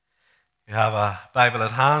You have a Bible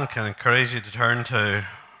at hand, can encourage you to turn to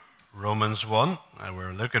Romans 1. And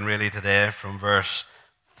we're looking really today from verse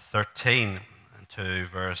 13 to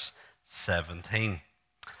verse 17.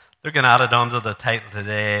 Looking at it under the title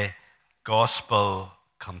today, Gospel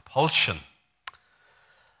Compulsion.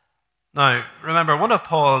 Now, remember, one of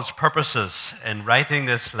Paul's purposes in writing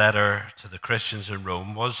this letter to the Christians in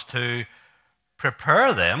Rome was to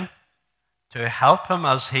prepare them to help him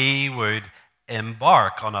as he would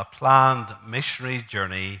embark on a planned missionary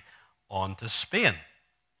journey on to Spain.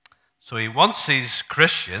 So he wants these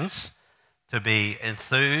Christians to be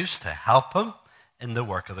enthused to help him in the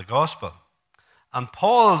work of the gospel. And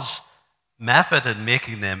Paul's method in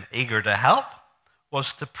making them eager to help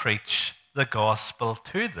was to preach the gospel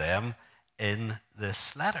to them in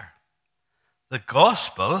this letter. The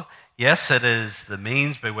gospel, yes, it is the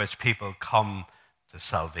means by which people come to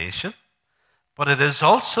salvation, but it is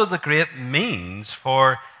also the great means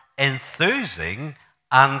for enthusing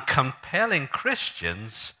and compelling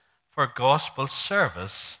Christians for gospel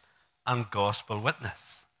service and gospel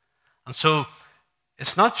witness. And so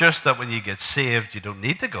it's not just that when you get saved you don't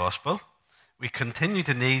need the gospel. We continue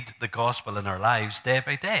to need the gospel in our lives day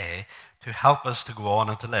by day to help us to go on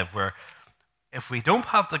and to live. Where if we don't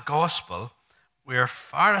have the gospel, we're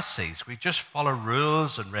Pharisees. We just follow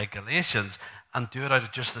rules and regulations and do it out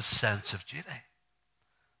of just a sense of duty.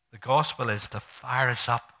 The gospel is to fire us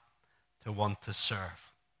up to want to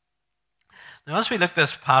serve. Now, as we look at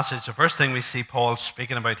this passage, the first thing we see Paul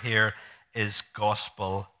speaking about here is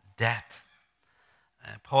gospel debt.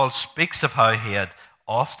 Paul speaks of how he had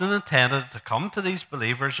often intended to come to these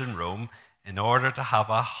believers in Rome in order to have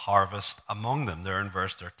a harvest among them, there in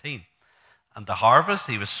verse 13. And the harvest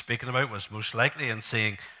he was speaking about was most likely in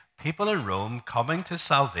seeing people in Rome coming to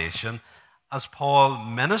salvation as Paul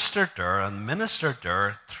ministered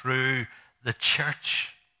there through the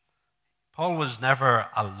church. Paul was never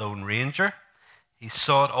a lone ranger. He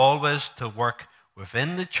sought always to work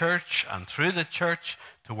within the church and through the church,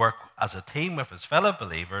 to work as a team with his fellow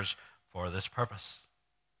believers for this purpose.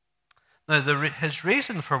 Now, his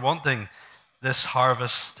reason for wanting this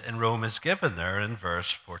harvest in Rome is given there in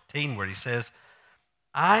verse 14, where he says,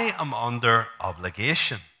 I am under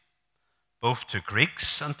obligation, both to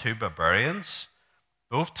Greeks and to barbarians,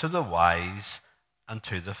 both to the wise and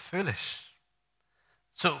to the foolish.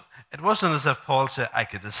 So it wasn't as if Paul said, I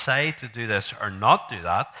could decide to do this or not do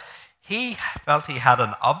that. He felt he had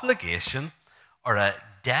an obligation or a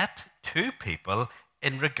debt to people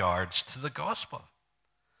in regards to the gospel.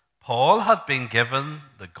 Paul had been given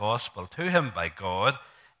the gospel to him by God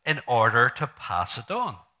in order to pass it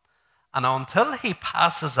on. And until he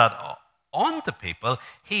passes that on to people,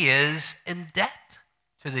 he is in debt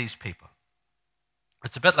to these people.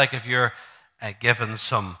 It's a bit like if you're given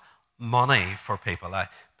some money for people.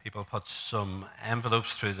 People put some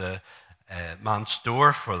envelopes through the man's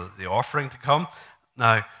store for the offering to come.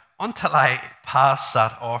 Now, until I pass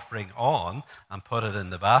that offering on and put it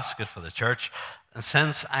in the basket for the church, and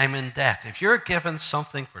since I'm in debt, if you're given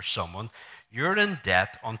something for someone, you're in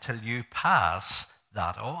debt until you pass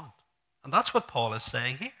that on. And that's what Paul is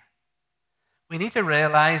saying here. We need to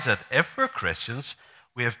realize that if we're Christians,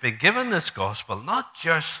 we have been given this gospel not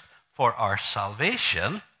just for our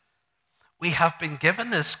salvation, we have been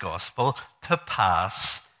given this gospel to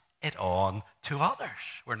pass it on to others.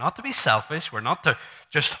 We're not to be selfish. We're not to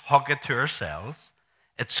just hug it to ourselves.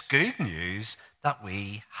 It's good news that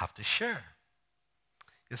we have to share.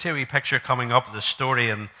 You'll see a wee picture coming up of the story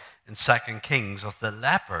in 2 Kings of the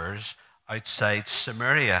lepers outside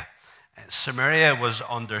Samaria. Samaria was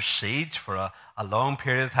under siege for a long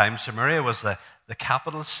period of time. Samaria was the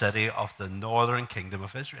capital city of the northern kingdom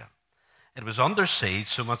of Israel. It was under siege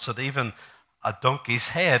so much that even a donkey's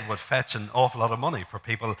head would fetch an awful lot of money for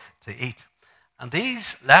people to eat. And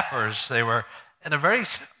these lepers, they were in a very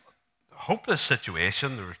hopeless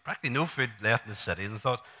situation. There was practically no food left in the city. And they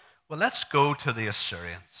thought, well, let's go to the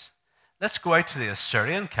Assyrians. Let's go out to the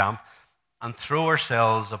Assyrian camp and throw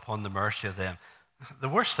ourselves upon the mercy of them. The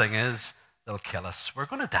worst thing is they'll kill us. We're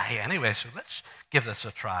going to die anyway, so let's give this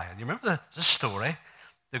a try. And you remember the story?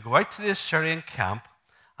 They go out to the Assyrian camp,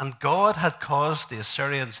 and God had caused the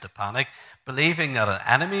Assyrians to panic, believing that an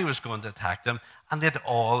enemy was going to attack them, and they'd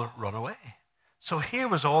all run away. So here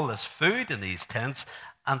was all this food in these tents,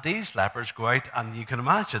 and these lepers go out, and you can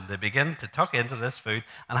imagine they begin to tuck into this food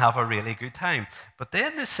and have a really good time. But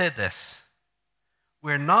then they said this,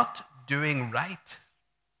 we're not doing right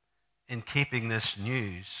in keeping this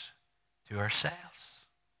news to ourselves.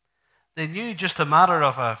 They knew just a matter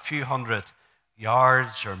of a few hundred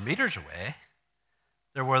yards or meters away,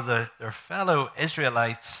 there were their fellow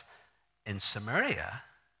Israelites in Samaria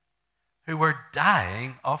who were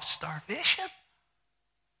dying of starvation.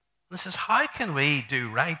 This is, how can we do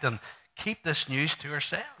right and keep this news to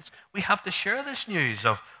ourselves? We have to share this news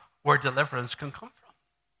of where deliverance can come from.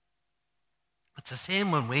 It's the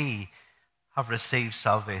same when we have received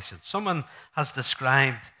salvation. Someone has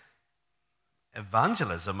described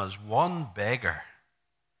evangelism as one beggar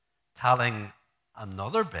telling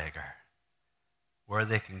another beggar where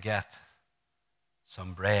they can get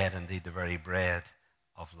some bread, indeed the very bread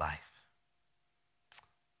of life.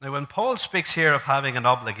 Now, when Paul speaks here of having an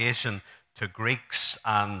obligation to Greeks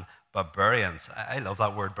and barbarians, I love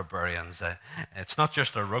that word barbarians. It's not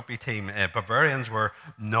just a rugby team. Barbarians were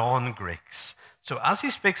non-Greeks. So as he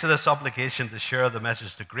speaks of this obligation to share the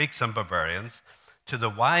message to Greeks and barbarians, to the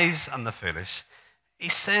wise and the foolish,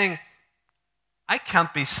 he's saying, I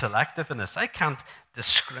can't be selective in this. I can't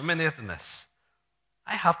discriminate in this.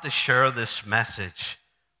 I have to share this message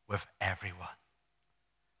with everyone.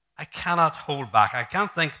 I cannot hold back. I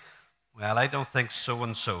can't think, well, I don't think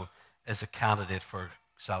so-and-so is a candidate for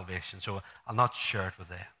salvation, so I'll not share it with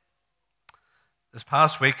them. This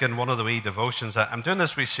past week in one of the wee devotions, I'm doing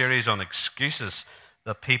this wee series on excuses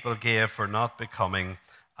that people gave for not becoming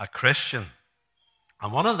a Christian.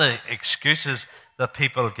 And one of the excuses that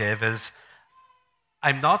people give is,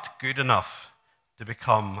 I'm not good enough to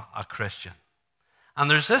become a Christian. And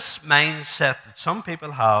there's this mindset that some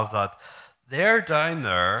people have that they're down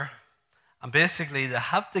there and basically they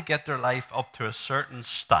have to get their life up to a certain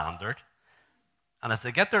standard. And if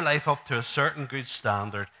they get their life up to a certain good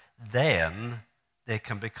standard, then they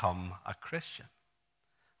can become a Christian.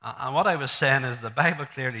 And what I was saying is the Bible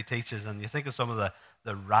clearly teaches, and you think of some of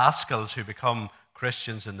the rascals who become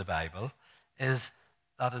Christians in the Bible, is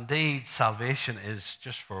that indeed salvation is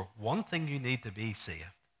just for one thing: you need to be saved,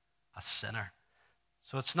 a sinner.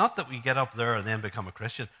 So it's not that we get up there and then become a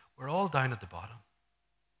Christian. We're all down at the bottom.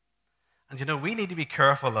 And you know, we need to be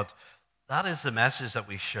careful that that is the message that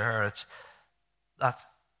we share. It's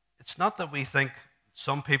not that we think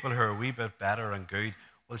some people who are a wee bit better and good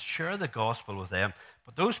will share the gospel with them.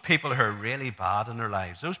 But those people who are really bad in their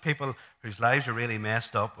lives, those people whose lives are really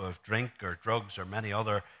messed up with drink or drugs or many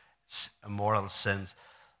other immoral sins,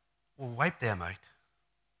 we'll wipe them out.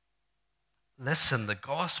 Listen, the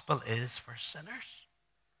gospel is for sinners.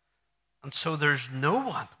 And so there's no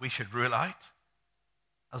one we should rule out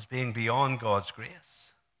as being beyond God's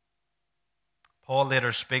grace. Paul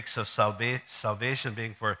later speaks of salvation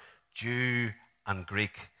being for Jew and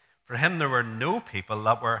Greek. For him, there were no people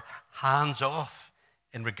that were hands off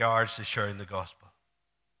in regards to sharing the gospel.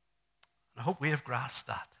 And I hope we have grasped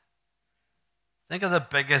that. Think of the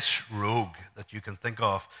biggest rogue that you can think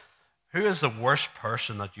of. Who is the worst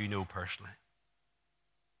person that you know personally?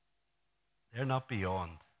 They're not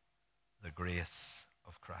beyond the grace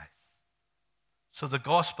of Christ. So the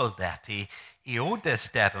gospel debt, he owed this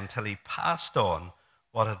debt until he passed on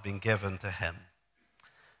what had been given to him.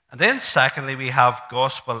 And then secondly, we have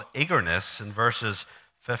gospel eagerness in verses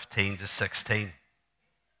 15 to 16.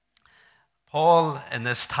 Paul, in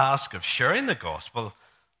this task of sharing the gospel,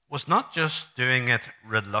 was not just doing it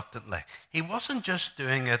reluctantly. He wasn't just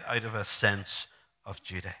doing it out of a sense of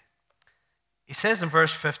duty. He says in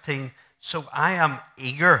verse 15, so I am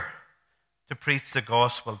eager to preach the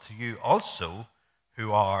gospel to you also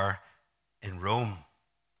who are in Rome.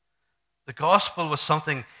 The gospel was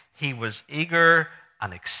something he was eager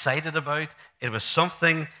and excited about. It was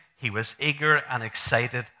something he was eager and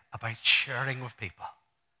excited about sharing with people.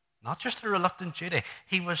 Not just a reluctant duty.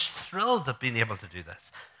 He was thrilled at being able to do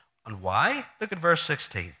this. And why? Look at verse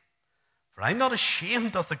 16. For I'm not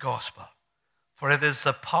ashamed of the gospel, for it is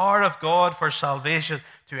the power of God for salvation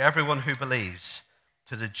to everyone who believes,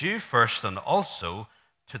 to the Jew first and also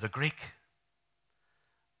to the Greek.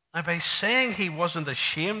 Now, by saying he wasn't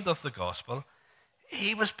ashamed of the gospel,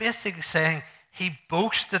 he was basically saying he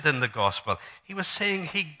boasted in the gospel. He was saying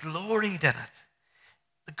he gloried in it.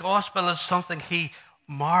 The gospel is something he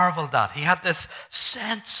marveled at. He had this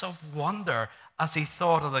sense of wonder as he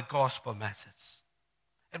thought of the gospel message.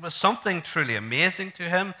 It was something truly amazing to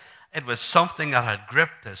him. It was something that had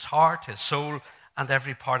gripped his heart, his soul, and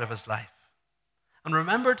every part of his life. And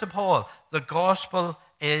remember, to Paul, the gospel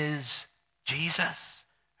is Jesus,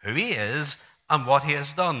 who he is and what he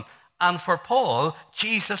has done. And for Paul,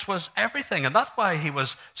 Jesus was everything. And that's why he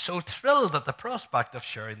was so thrilled at the prospect of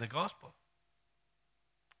sharing the gospel.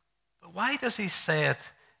 But why does he say it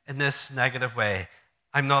in this negative way?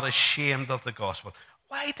 I'm not ashamed of the gospel.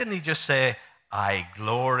 Why didn't he just say, I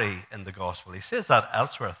glory in the gospel? He says that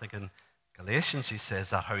elsewhere. I think in Galatians he says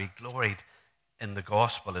that, how he gloried in the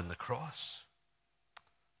gospel, in the cross.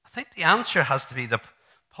 I think the answer has to be that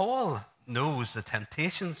Paul knows the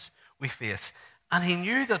temptations we face. And he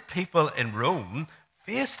knew that people in Rome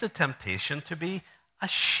faced the temptation to be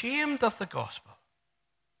ashamed of the gospel.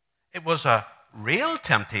 It was a real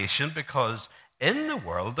temptation because in the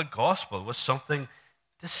world, the gospel was something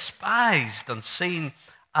despised and seen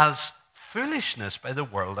as foolishness by the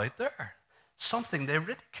world out there, something they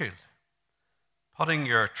ridiculed. Putting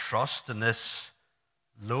your trust in this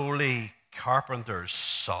lowly carpenter's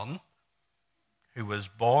son who was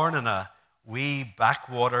born in a wee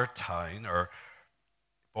backwater town, or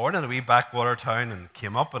born in a wee backwater town and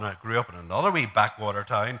grew up in another wee backwater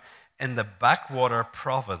town in the backwater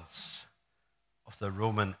province of the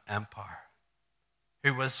Roman Empire,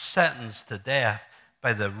 who was sentenced to death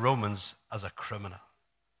by the Romans as a criminal.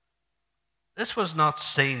 This was not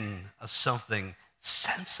seen as something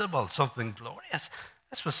sensible, something glorious.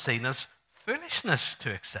 This was seen as foolishness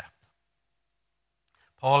to accept.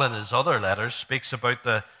 Paul, in his other letters, speaks about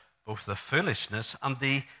both the foolishness and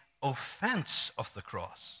the offense of the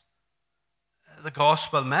cross. The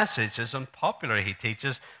gospel message is unpopular, he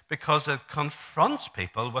teaches, because it confronts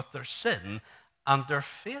people with their sin and their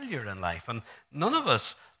failure in life. And none of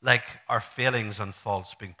us like our failings and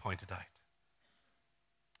faults being pointed out.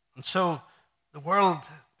 And so the world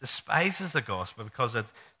despises the gospel because it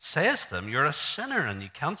says to them, you're a sinner and you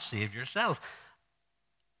can't save yourself.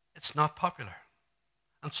 It's not popular.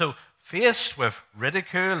 And so, faced with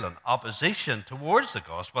ridicule and opposition towards the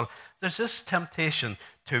gospel, there's this temptation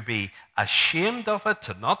to be ashamed of it,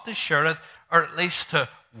 to not to share it, or at least to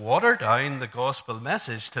water down the gospel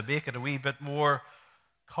message to make it a wee bit more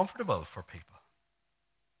comfortable for people.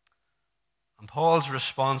 And Paul's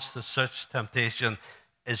response to such temptation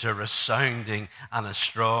is a resounding and a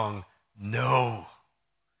strong no.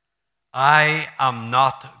 I am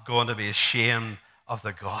not going to be ashamed of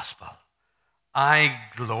the gospel. I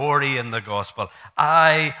glory in the gospel.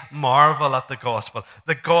 I marvel at the gospel.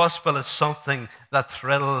 The gospel is something that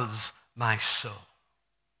thrills my soul.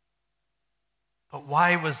 But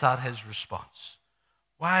why was that his response?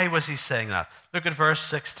 Why was he saying that? Look at verse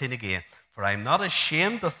 16 again. For I am not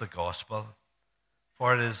ashamed of the gospel,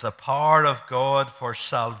 for it is the power of God for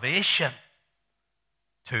salvation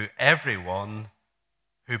to everyone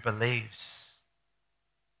who believes.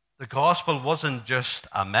 The gospel wasn't just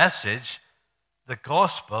a message. The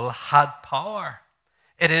gospel had power.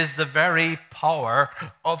 It is the very power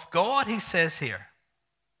of God, he says here.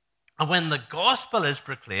 And when the gospel is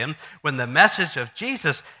proclaimed, when the message of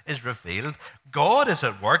Jesus is revealed, God is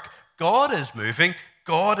at work, God is moving,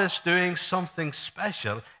 God is doing something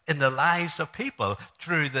special in the lives of people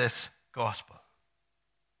through this gospel.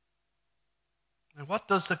 And what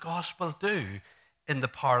does the gospel do in the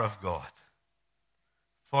power of God?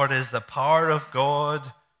 For it is the power of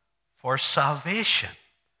God for salvation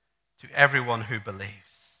to everyone who believes.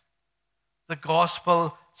 The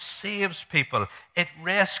gospel saves people. It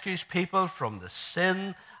rescues people from the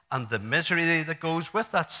sin and the misery that goes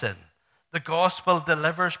with that sin. The gospel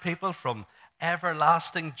delivers people from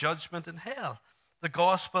everlasting judgment in hell. The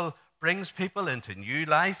gospel brings people into new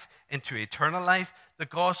life, into eternal life. The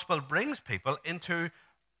gospel brings people into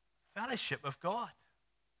fellowship with God.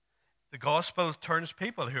 The gospel turns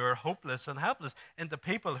people who are hopeless and helpless into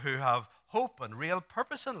people who have hope and real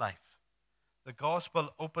purpose in life. The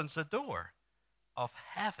gospel opens the door of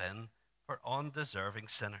heaven for undeserving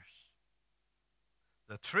sinners.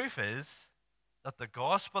 The truth is that the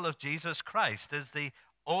gospel of Jesus Christ is the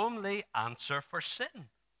only answer for sin.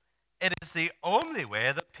 It is the only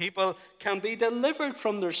way that people can be delivered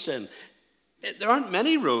from their sin. There aren't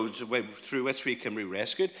many roads through which we can be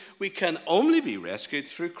rescued. We can only be rescued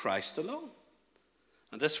through Christ alone.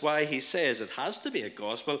 And that's why he says it has to be a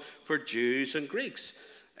gospel for Jews and Greeks.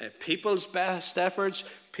 People's best efforts,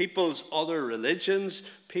 people's other religions,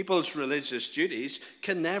 people's religious duties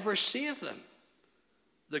can never save them.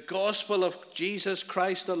 The gospel of Jesus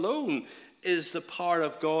Christ alone is the power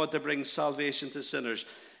of God to bring salvation to sinners.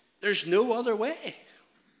 There's no other way.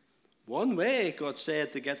 One way, God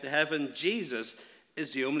said, to get to heaven, Jesus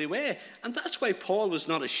is the only way. And that's why Paul was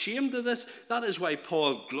not ashamed of this. That is why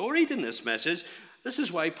Paul gloried in this message. This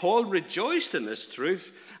is why Paul rejoiced in this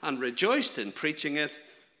truth and rejoiced in preaching it,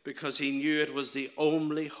 because he knew it was the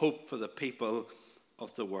only hope for the people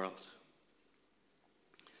of the world.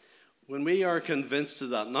 When we are convinced of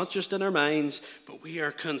that, not just in our minds, but we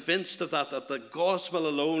are convinced of that the gospel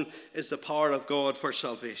alone is the power of God for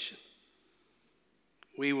salvation,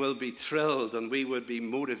 we will be thrilled and we would be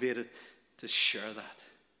motivated to share that.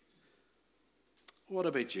 What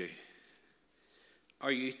about you?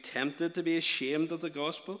 Are you tempted to be ashamed of the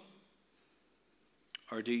gospel?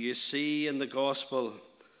 Or do you see in the gospel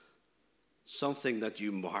something that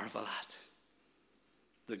you marvel at?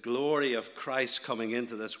 the glory of Christ coming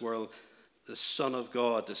into this world, the Son of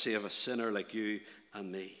God, to save a sinner like you and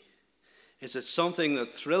me? Is it something that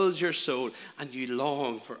thrills your soul and you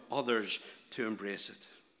long for others to embrace it?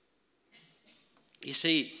 You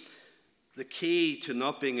see, the key to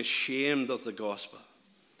not being ashamed of the gospel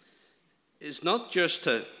is not just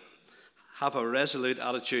to have a resolute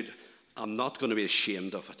attitude, I'm not going to be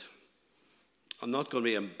ashamed of it. I'm not going to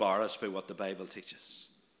be embarrassed by what the Bible teaches.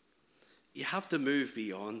 You have to move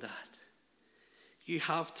beyond that. You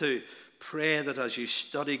have to pray that as you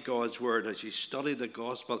study God's word, as you study the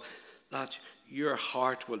gospel, that your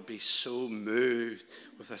heart will be so moved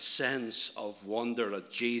with a sense of wonder at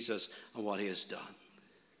Jesus and what he has done.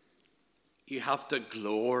 You have to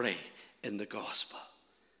glory in the gospel.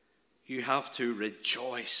 You have to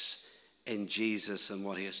rejoice in Jesus and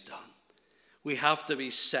what he has done. We have to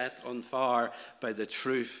be set on fire by the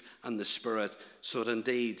truth and the Spirit, so that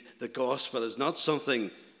indeed the gospel is not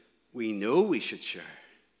something we know we should share,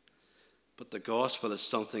 but the gospel is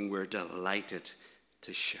something we're delighted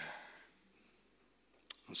to share.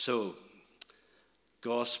 And so,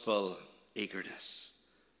 gospel eagerness,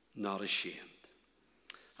 not ashamed.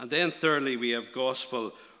 And then thirdly, we have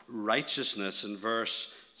gospel righteousness in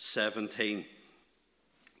verse 17.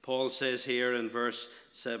 Paul says here in verse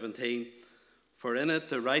 17, for in it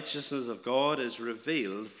the righteousness of God is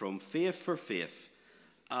revealed from faith for faith,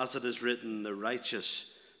 as it is written, the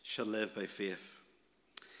righteous shall live by faith.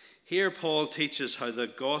 Here Paul teaches how the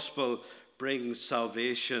gospel brings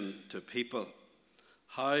salvation to people,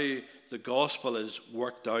 how the gospel is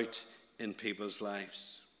worked out in people's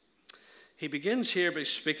lives. He begins here by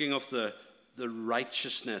speaking of the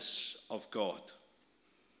righteousness of God.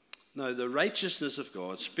 Now, the righteousness of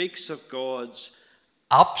God speaks of God's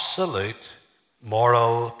absolute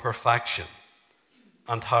moral perfection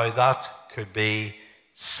and how that could be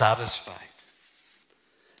satisfied.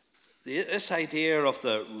 This idea of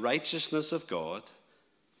the righteousness of God,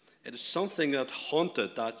 it is something that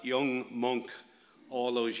haunted that young monk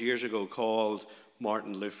all those years ago called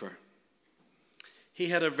Martin Luther. He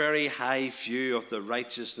had a very high view of the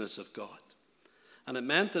righteousness of God. And it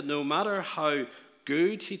meant that no matter how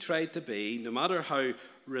good he tried to be, no matter how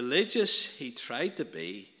religious he tried to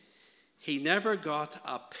be, he never got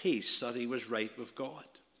a peace that he was right with God.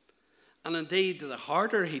 And indeed, the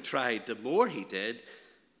harder he tried, the more he did,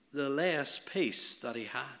 the less peace that he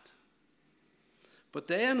had. But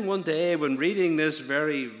then one day, when reading this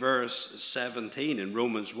very verse 17 in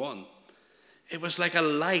Romans 1, it was like a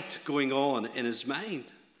light going on in his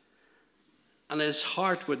mind. And his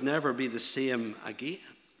heart would never be the same again.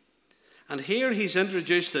 And here he's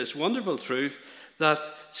introduced this wonderful truth that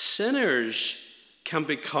sinners can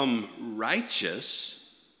become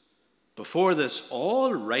righteous before this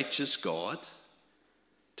all-righteous God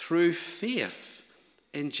through faith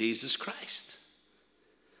in Jesus Christ.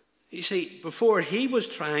 You see, before he was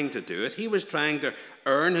trying to do it, he was trying to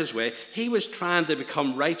earn his way, he was trying to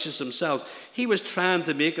become righteous himself, he was trying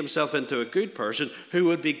to make himself into a good person who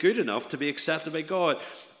would be good enough to be accepted by God.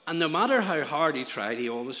 And no matter how hard he tried, he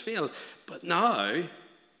always failed. But now,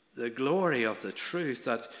 the glory of the truth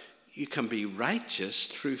that you can be righteous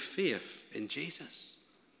through faith in Jesus.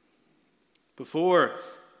 Before,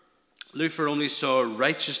 Luther only saw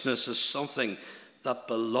righteousness as something that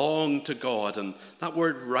belonged to God, and that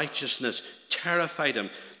word righteousness terrified him.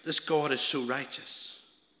 This God is so righteous.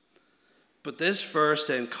 But this verse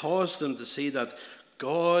then caused him to see that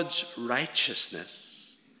God's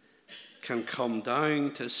righteousness can come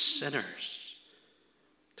down to sinners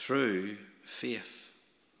through faith.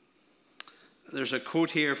 There's a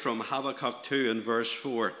quote here from Habakkuk 2 in verse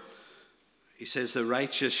 4. He says, the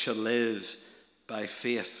righteous shall live by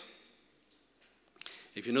faith.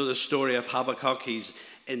 If you know the story of Habakkuk, he's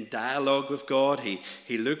in dialogue with God.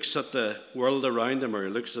 He looks at the world around him, or he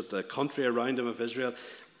looks at the country around him of Israel,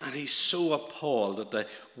 and he's so appalled at the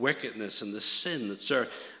wickedness and the sin that's there.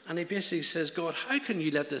 And he basically says, God, how can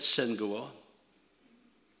you let this sin go on?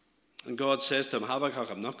 And God says to him, Habakkuk,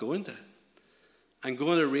 I'm not going to. I'm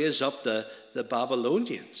going to raise up the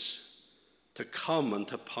Babylonians to come and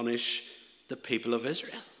to punish the people of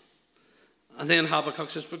Israel. And then Habakkuk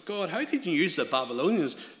says, but God, how could you use the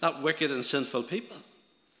Babylonians, that wicked and sinful people?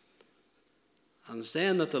 And it's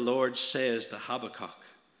then that the Lord says to Habakkuk,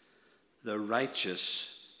 the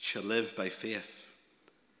righteous shall live by faith.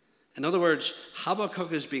 In other words,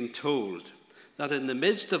 Habakkuk is being told that in the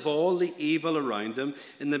midst of all the evil around him,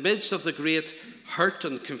 in the midst of the great hurt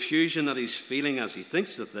and confusion that he's feeling as he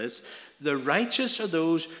thinks of this, the righteous are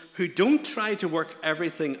those who don't try to work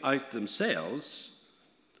everything out themselves,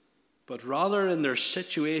 but rather in their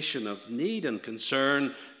situation of need and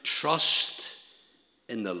concern, trust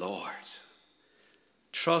in the Lord.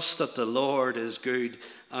 Trust that the Lord is good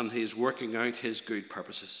and he's working out his good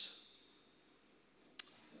purposes.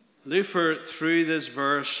 Luther, through this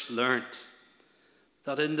verse, learned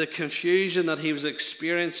that in the confusion that he was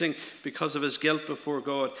experiencing because of his guilt before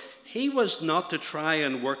God, he was not to try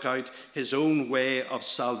and work out his own way of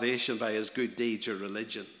salvation by his good deeds or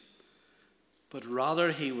religion, but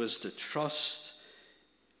rather he was to trust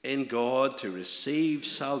in God to receive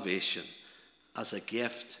salvation as a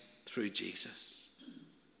gift through Jesus.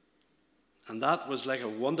 And that was like a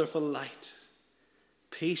wonderful light.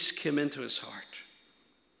 Peace came into his heart.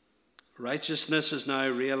 Righteousness is now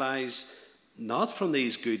realized not from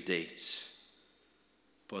these good deeds,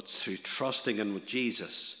 but through trusting in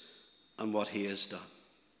Jesus and what he has done.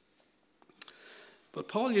 But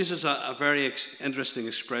Paul uses a very interesting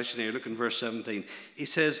expression here. Look in verse 17. He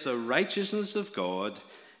says, the righteousness of God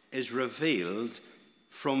is revealed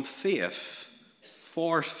from faith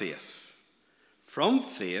for faith. From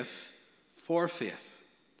faith for faith.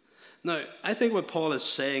 Now, I think what Paul is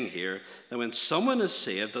saying here, that when someone is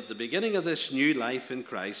saved at the beginning of this new life in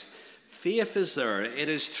Christ, faith is there. It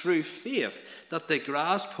is through faith that they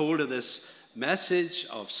grasp hold of this message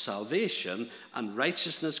of salvation and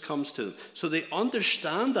righteousness comes to them. So they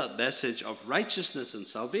understand that message of righteousness and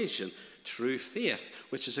salvation through faith,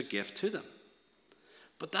 which is a gift to them.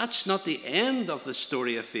 But that's not the end of the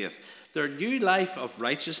story of faith. Their new life of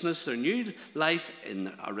righteousness, their new life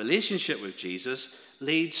in a relationship with Jesus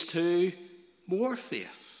leads to more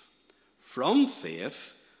faith. From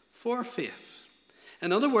faith for faith.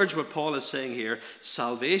 In other words, what Paul is saying here,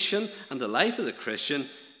 salvation and the life of the Christian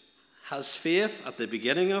has faith at the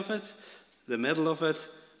beginning of it, the middle of it,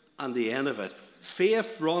 and the end of it.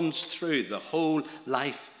 Faith runs through the whole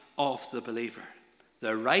life of the believer.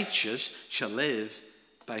 The righteous shall live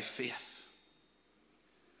by faith.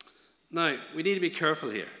 Now, we need to be careful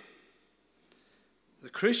here. The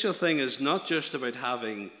crucial thing is not just about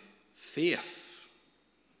having faith.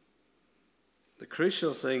 The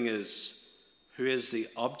crucial thing is who is the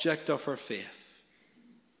object of our faith.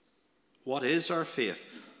 What is our faith?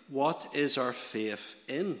 What is our faith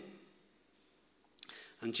in?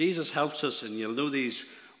 And Jesus helps us, and you'll know these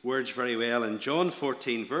words very well in John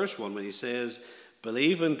 14, verse 1, when he says,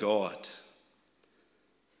 believe in God,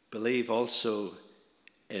 believe also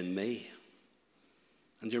in me.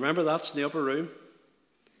 And do you remember that's in the upper room?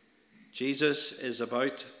 Jesus is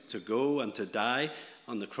about to go and to die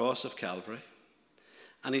on the cross of Calvary.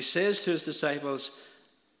 And he says to his disciples,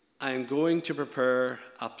 I am going to prepare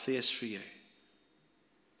a place for you.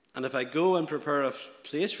 And if I go and prepare a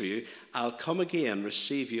place for you, I'll come again,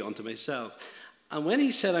 receive you unto myself. And when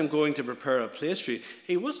he said, I'm going to prepare a place for you,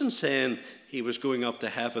 he wasn't saying he was going up to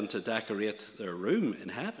heaven to decorate their room in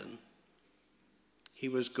heaven. He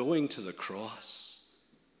was going to the cross.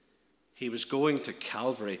 He was going to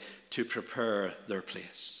Calvary to prepare their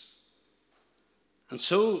place. And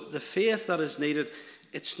so the faith that is needed,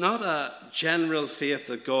 it's not a general faith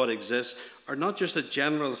that God exists, or not just a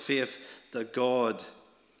general faith that God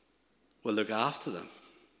will look after them.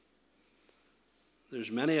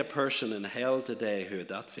 There's many a person in hell today who had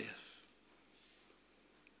that faith.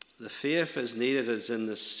 The faith is needed is in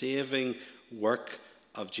the saving work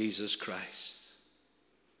of Jesus Christ,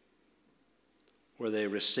 where they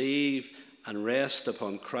receive and rest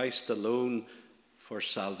upon Christ alone for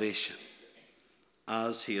salvation,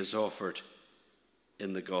 as he is offered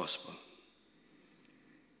in the gospel.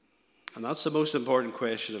 And that's the most important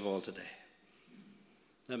question of all today.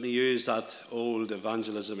 Let me use that old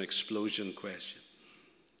evangelism explosion question.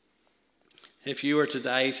 If you were to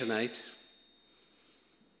die tonight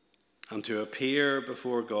and to appear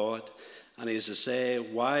before God, and he is to say,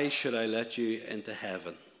 why should I let you into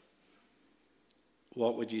heaven?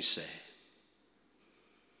 What would you say?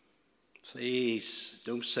 Please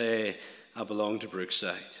don't say, I belong to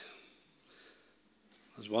Brookside.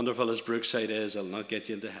 As wonderful as Brookside is, I'll not get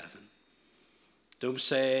you into heaven. Don't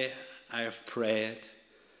say, I have prayed,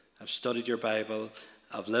 I've studied your Bible,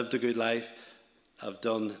 I've lived a good life, I've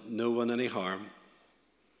done no one any harm.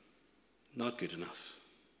 Not good enough.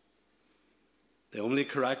 The only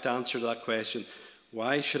correct answer to that question,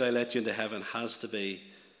 why should I let you into heaven, has to be,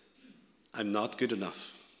 I'm not good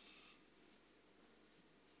enough.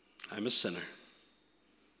 I'm a sinner.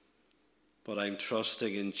 But I'm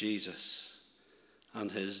trusting in Jesus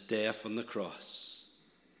and his death on the cross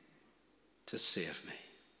to save me.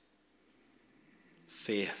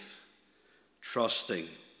 Faith, trusting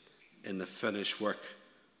in the finished work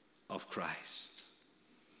of Christ.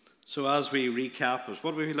 So as we recap,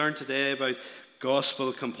 what have we learned today about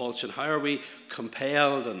gospel compulsion? How are we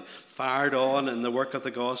compelled and fired on in the work of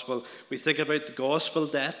the gospel? We think about the gospel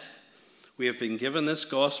debt. We have been given this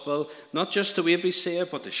gospel, not just that we be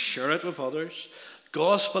saved, but to share it with others.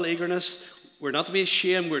 Gospel eagerness. We're not to be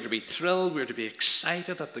ashamed. We're to be thrilled. We're to be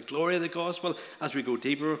excited at the glory of the gospel as we go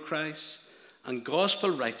deeper with Christ. And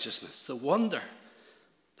gospel righteousness, the wonder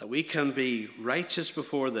that we can be righteous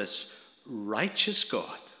before this righteous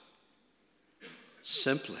God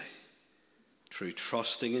simply through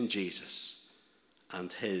trusting in Jesus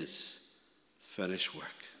and his finished work.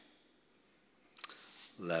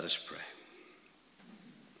 Let us pray.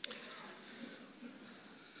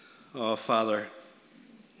 Oh, Father,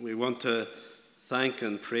 we want to thank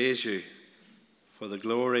and praise you for the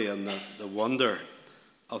glory and the wonder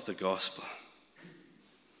of the gospel.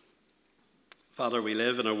 Father, we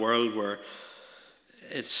live in a world where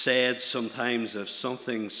it's said sometimes if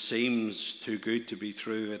something seems too good to be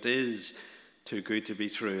true, it is too good to be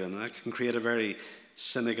true. And that can create a very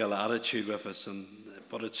cynical attitude with us,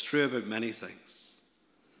 but it's true about many things.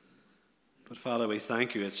 But Father, we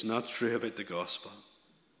thank you it's not true about the gospel,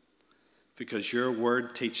 because your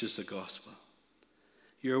word teaches the gospel.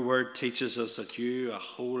 Your word teaches us that you, a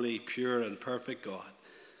holy, pure, and perfect God,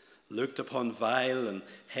 looked upon vile and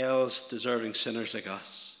hell's deserving sinners like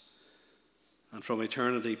us, and from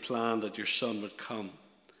eternity planned that your Son would come,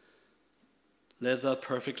 live that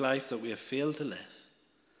perfect life that we have failed to live,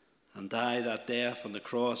 and die that death on the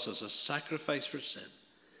cross as a sacrifice for sin,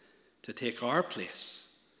 to take our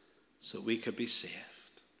place so we could be saved.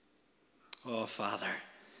 Oh, Father,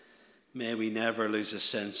 may we never lose a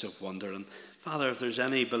sense of wonder. And Father, if there's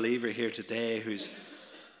any believer here today who's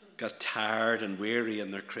got tired and weary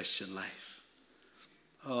in their Christian life,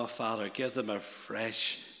 oh, Father, give them a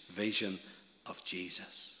fresh vision of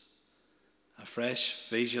Jesus, a fresh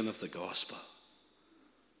vision of the gospel.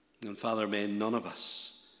 And Father, may none of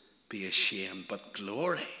us be ashamed, but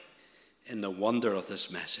glory in the wonder of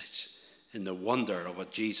this message, in the wonder of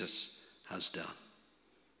what Jesus has done.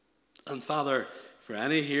 And Father, for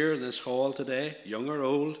any here in this hall today, young or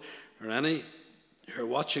old, or any who are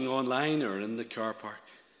watching online or in the car park,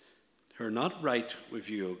 who are not right with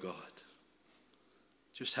you, O God,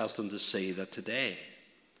 just help them to see that today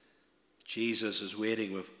Jesus is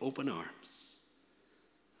waiting with open arms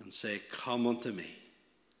and say, come unto me,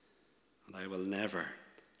 and I will never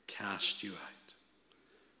cast you out.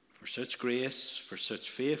 For such grace, for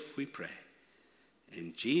such faith we pray.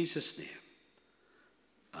 In Jesus' name,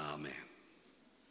 amen.